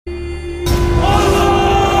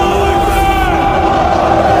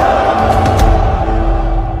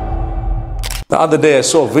other day I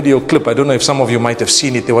saw a video clip, I don't know if some of you might have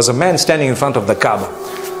seen it. There was a man standing in front of the Kaaba.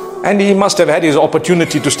 And he must have had his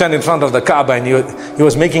opportunity to stand in front of the Kaaba, and he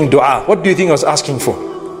was making dua. What do you think he was asking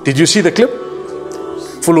for? Did you see the clip?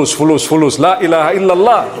 Fulus, fulus, fulus. La ilaha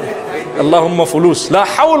illallah. Allahumma fulus. La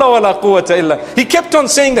hawla wa la quwwata illa. He kept on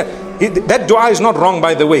saying that. That dua is not wrong,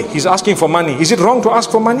 by the way. He's asking for money. Is it wrong to ask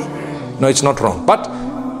for money? No, it's not wrong. But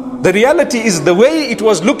the reality is the way it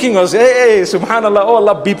was looking was, hey, subhanallah, oh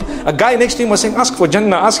Allah, beep. A guy next to him was saying, ask for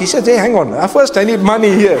Jannah, ask. He said, hey, hang on. First I need money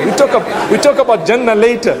here. We talk about Jannah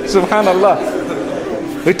later.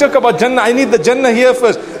 Subhanallah. We talk about Jannah. I need the Jannah here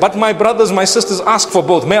first. But my brothers, my sisters, ask for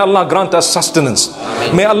both. May Allah grant us sustenance.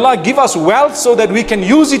 May Allah give us wealth so that we can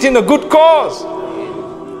use it in a good cause.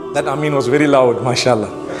 That Ameen was very loud, mashallah.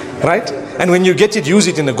 Right? And when you get it, use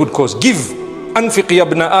it in a good cause. Give. Anfiq ya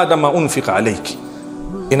ibna Adama unfiq alayk.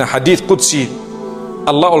 In a hadith Qudsi,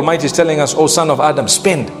 Allah Almighty is telling us, oh son of Adam,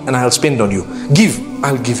 spend and I'll spend on you. Give,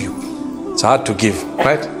 I'll give you. It's hard to give,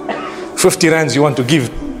 right? 50 rands you want to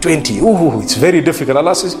give 20. Ooh, it's very difficult.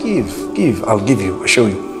 Allah says, give, I'll give you, I'll show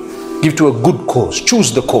you. Give to a good cause.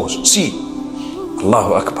 Choose the cause. See.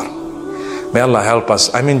 Allahu Akbar. May Allah help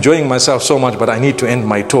us. I'm enjoying myself so much, but I need to end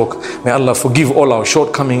my talk. May Allah forgive all our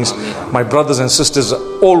shortcomings. My brothers and sisters,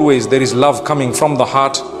 always there is love coming from the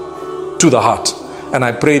heart to the heart. And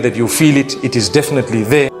I pray that you feel it. It is definitely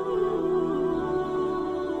there.